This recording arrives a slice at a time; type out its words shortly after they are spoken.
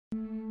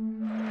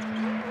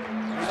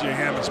AJ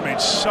Hammons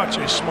made such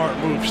a smart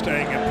move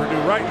staying in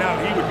Purdue. Right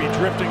now, he would be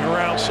drifting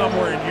around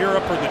somewhere in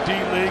Europe or the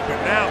D-League, but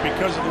now,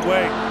 because of the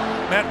way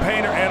Matt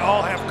Painter and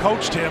all have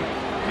coached him,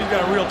 he's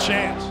got a real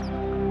chance.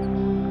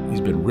 He's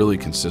been really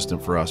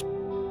consistent for us.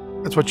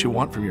 That's what you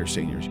want from your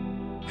seniors.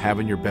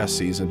 Having your best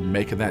season,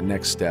 making that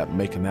next step,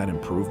 making that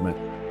improvement.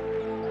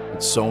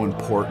 It's so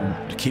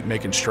important to keep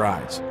making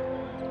strides.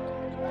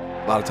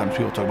 A lot of times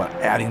people talk about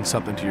adding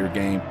something to your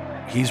game.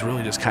 He's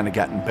really just kind of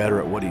gotten better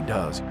at what he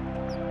does.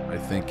 I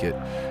think it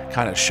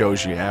kind of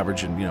shows you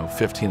averaging,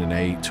 15 and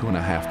 8,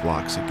 2.5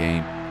 blocks a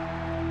game.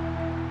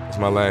 It's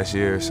my last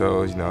year,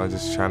 so,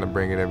 just trying to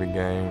bring it every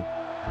game.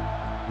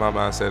 My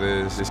mindset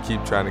is just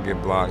keep trying to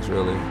get blocks,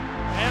 really.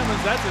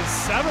 Hammons, that's his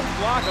 7th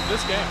block of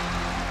this game.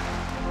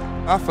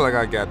 I feel like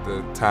I got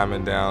the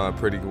timing down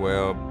pretty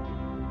well.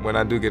 When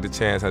I do get the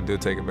chance, I do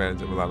take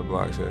advantage of a lot of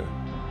blocks, yeah.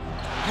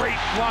 Great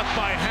block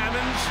by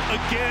Hammons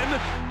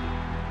again.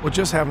 Well,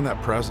 just having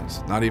that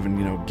presence, not even,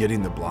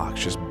 getting the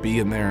blocks, just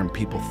being there and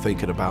people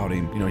thinking about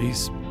him.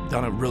 He's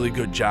done a really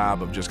good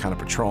job of just kind of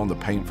patrolling the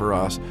paint for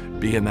us,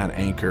 being that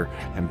anchor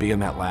and being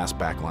that last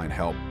backline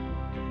help.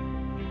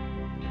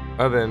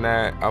 Other than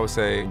that, I would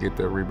say get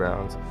the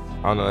rebounds.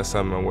 I don't know, that's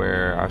something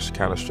where I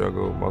kind of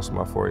struggled most of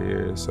my 4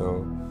 years,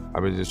 so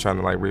I've been just trying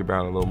to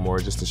rebound a little more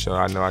just to show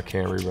I know I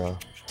can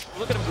rebound.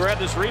 Look at him grab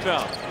this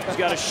rebound. He's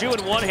got a shoe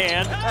in one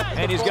hand,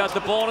 and he's got the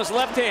ball in his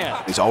left hand.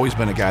 He's always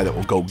been a guy that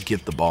will go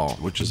get the ball,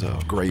 which is a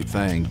great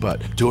thing, but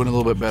doing a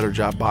little bit better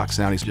job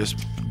boxing out. He's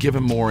just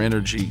giving more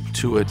energy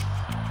to it.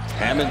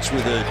 Hammons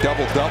with a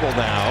double-double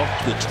now,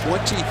 the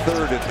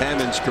 23rd of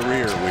Hammons'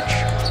 career, which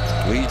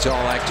leads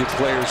all active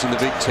players in the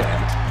Big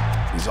Ten.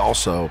 He's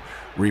also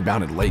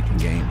rebounded late in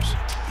games.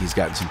 He's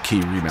gotten some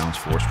key rebounds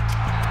for us.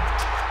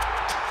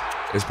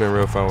 It's been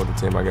real fun with the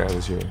team I got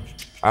this year.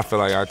 I feel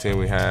like our team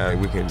we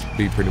can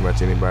beat pretty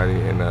much anybody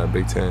in the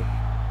Big Ten.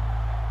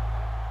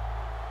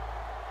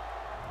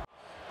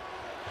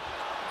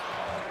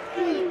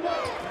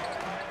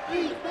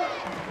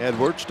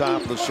 Edwards,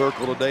 top of the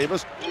circle to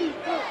Davis.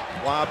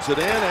 Lobs it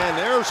in, and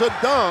there's a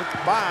dunk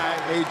by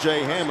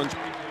AJ Hammons.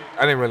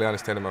 I didn't really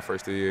understand it my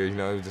first 2 years. It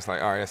was just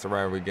like, all right, that's a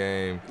rivalry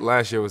game.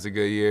 Last year was a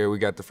good year. We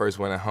got the first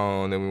one at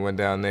home. Then we went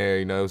down there.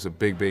 It was a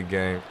big, big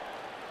game.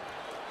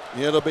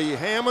 It'll be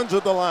Hammons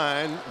at the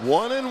line,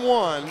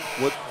 1-1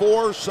 with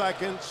 4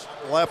 seconds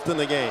left in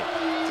the game.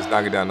 Just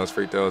knocking down those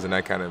free throws in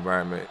that kind of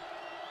environment,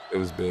 it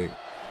was big.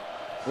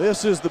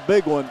 This is the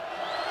big one.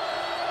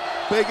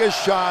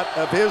 Biggest shot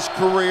of his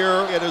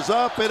career. It is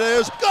up. It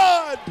is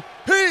good.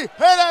 He hit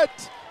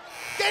it.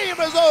 Game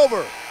is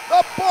over.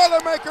 The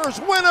Boilermakers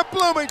win at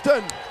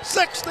Bloomington,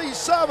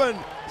 67-63.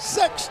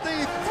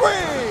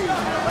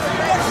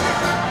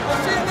 We'll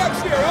see you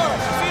next year. All right,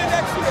 see you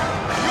next year.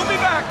 You'll be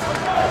back.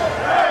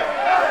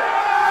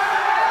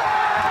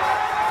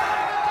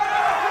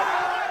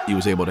 He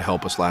was able to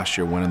help us last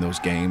year winning those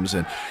games,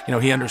 and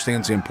he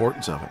understands the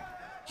importance of it.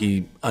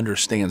 He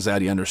understands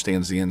that. He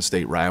understands the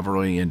in-state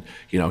rivalry, and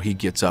he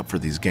gets up for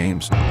these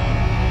games.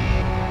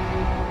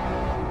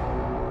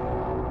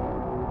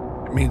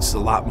 It means a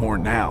lot more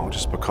now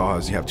just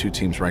because you have 2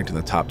 teams ranked in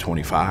the top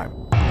 25.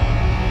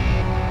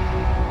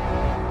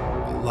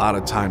 A lot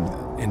of times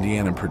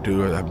Indiana and Purdue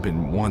have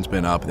been, one's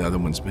been up, the other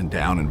one's been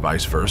down, and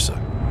vice versa.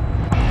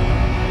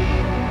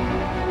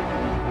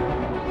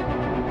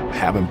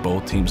 Having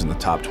both teams in the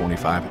top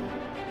 25,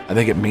 I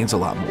think it means a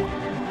lot more.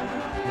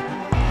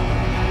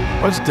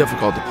 Well, it's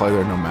difficult to play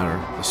there no matter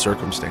the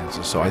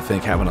circumstances, so I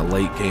think having a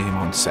late game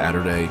on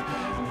Saturday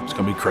is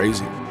going to be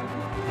crazy.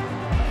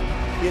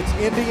 It's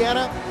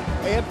Indiana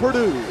and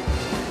Purdue.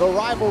 The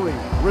rivalry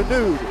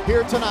renewed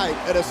here tonight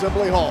at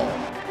Assembly Hall.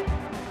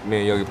 Me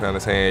and Yogi play on the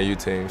same AU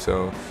team,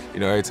 so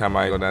every time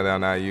I go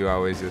down to IU, I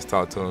always just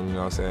talk to him.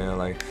 Yeah,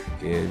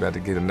 you about to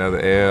get another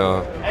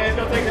L. Hey, it's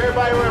gonna take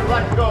everybody wearing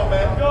black and gold,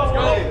 man. Let's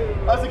go. Hey,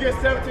 us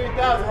against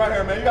 17,000 right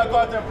here, man. You gotta go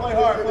out there and play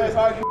hard as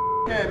you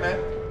can, man.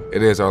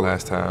 It is our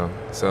last time,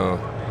 so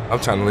I'm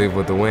trying to leave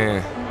with the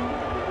win.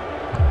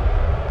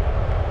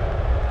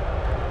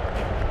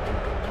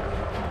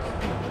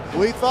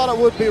 We thought it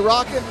would be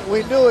rocking.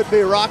 We knew it'd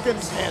be rocking,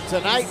 and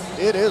tonight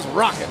it is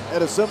rocking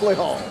at Assembly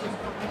Hall.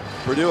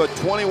 Purdue at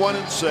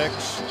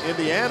 21-6,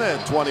 Indiana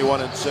at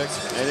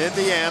 21-6, and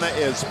Indiana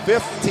is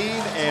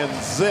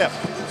 15-0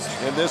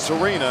 in this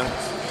arena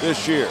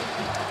this year.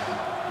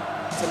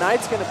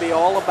 Tonight's going to be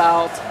all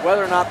about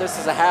whether or not this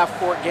is a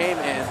half-court game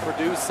and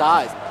Purdue's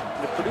size.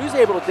 And if Purdue's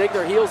able to dig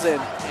their heels in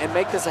and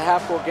make this a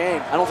half-court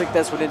game, I don't think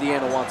that's what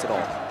Indiana wants at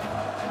all.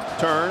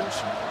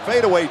 Turns,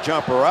 fadeaway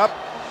jumper up,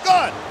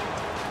 good!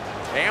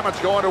 Hammons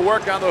going to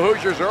work on the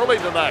Hoosiers early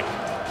tonight.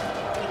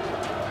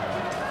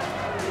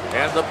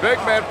 And the big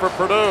men for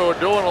Purdue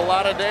doing a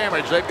lot of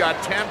damage. They've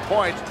got 10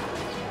 points.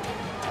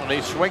 And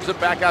he swings it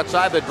back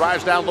outside, that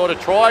drives down low to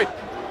Troy.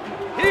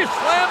 He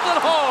slams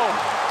it home.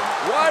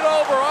 Right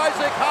over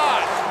Isaac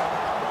Hodge.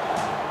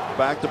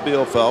 Back to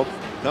Bielfeldt,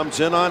 comes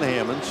in on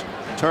Hammons,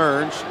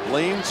 turns,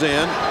 leans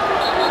in.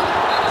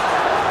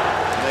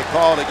 And they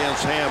call it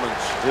against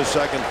Hammons, his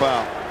second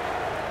foul.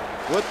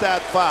 With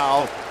that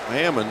foul,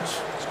 Hammons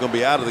is going to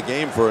be out of the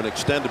game for an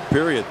extended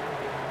period.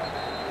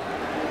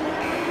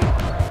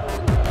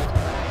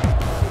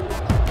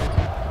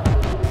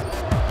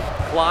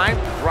 Klein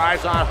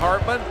drives on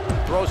Hartman,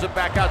 throws it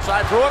back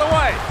outside, threw it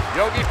away.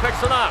 Yogi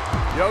picks it up.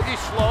 Yogi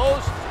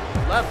slows,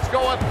 let's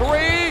go a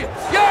three.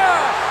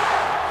 Yeah!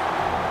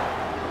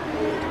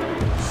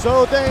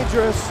 So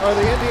dangerous are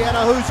the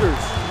Indiana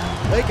Hoosiers.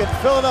 They can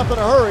fill it up in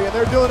a hurry, and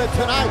they're doing it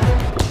tonight.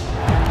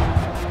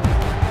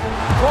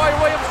 Troy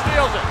Williams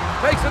steals it,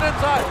 takes it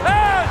inside,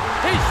 and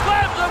he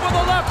slams it with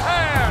the left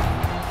hand.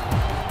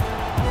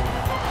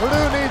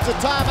 Purdue needs a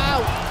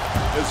timeout.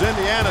 As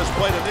Indiana's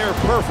played a near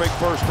perfect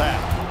first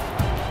half.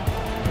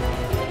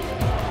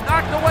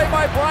 Knocked away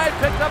by Bryant,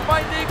 picked up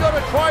by Nigo to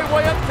Troy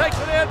Williams, takes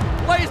it in,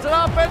 lays it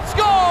up, and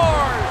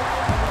scores!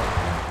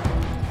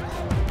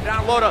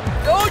 Down low to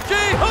OG,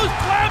 who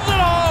slams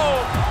it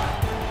home!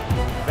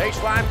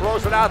 Baseline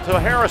throws it out to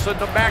Harrison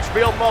to Max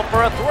Bielfeldt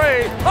for a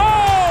three.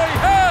 Oh, he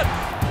hits!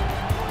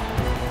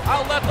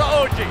 Outlet to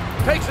OG,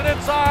 takes it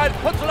inside,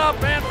 puts it up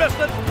and missed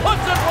it,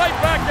 puts it right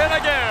back in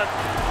again.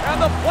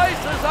 And the place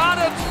is on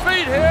its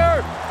feet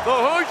here. The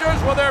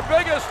Hoosiers with their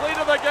biggest lead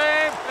of the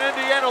game.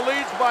 Indiana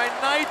leads by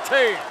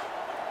 19.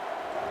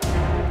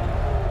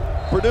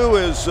 Purdue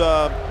is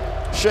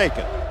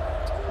shaken.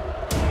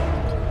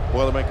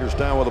 Boilermakers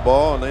down with the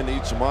ball, and they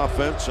need some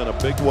offense in a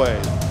big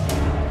way.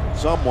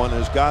 Someone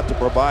has got to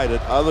provide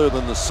it other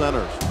than the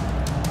centers.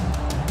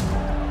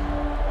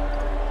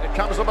 It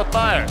comes to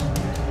Matthias.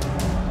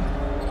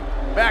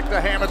 Back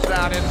to Hammons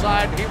down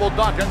inside. He will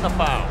dunk in the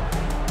foul.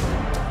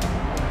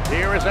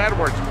 Here is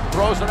Edwards.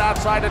 Throws it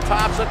outside to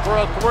Thompson for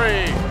a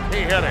three.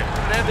 He hit it.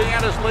 And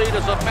Indiana's lead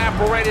is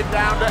evaporated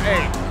down to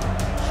 8.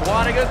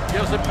 Swanigan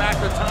gives it back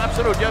to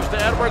Thompson, who gives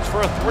to Edwards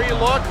for a three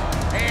look,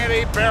 and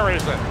he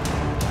buries it.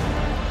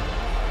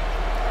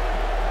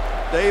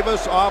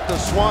 Davis off to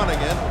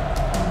Swanigan.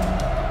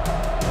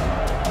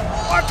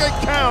 Look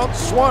at count,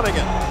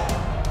 Swanigan.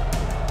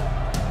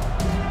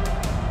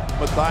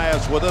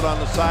 Matthias with it on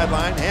the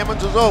sideline.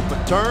 Hammons is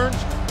open, turns,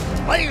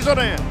 lays it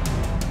in.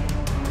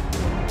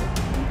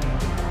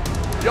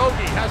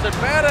 Yogi has it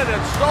batted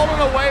and stolen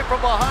away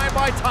from behind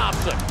by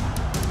Thompson.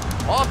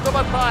 Off to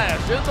Matthias,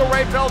 into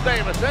Raphael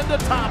Davis, into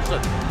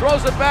Thompson.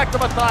 Throws it back to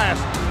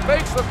Matthias.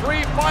 Fakes the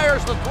three,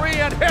 fires the three,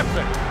 and hits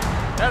it.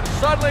 And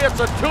suddenly it's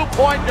a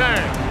 2-point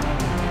game.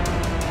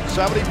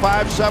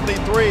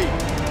 75-73,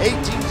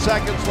 18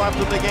 seconds left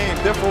in the game.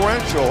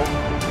 Differential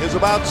is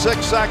about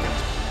 6 seconds.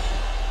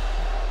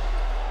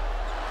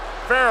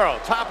 Farrell,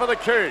 top of the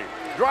key,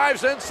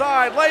 drives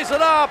inside, lays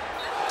it up.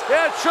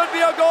 It should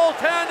be a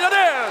goaltend, it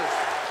is.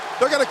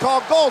 They're going to call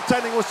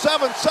goaltending with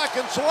 7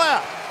 seconds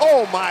left.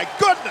 Oh my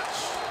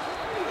goodness.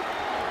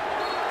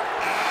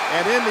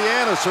 And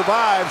Indiana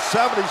survives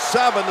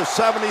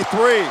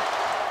 77-73.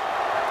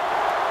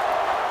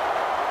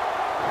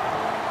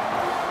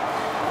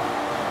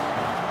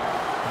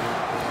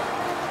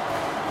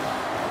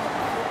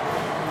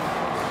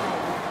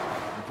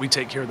 If we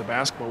take care of the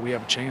basketball, we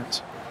have a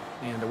chance.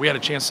 And we had a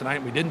chance tonight,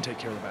 and we didn't take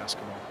care of the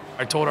basketball.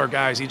 I told our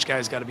guys, each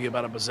guy's got to be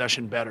about a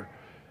possession better,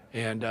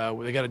 and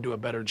they got to do a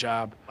better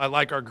job. I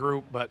like our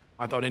group, but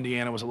I thought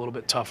Indiana was a little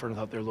bit tougher, and I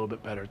thought they were a little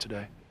bit better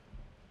today.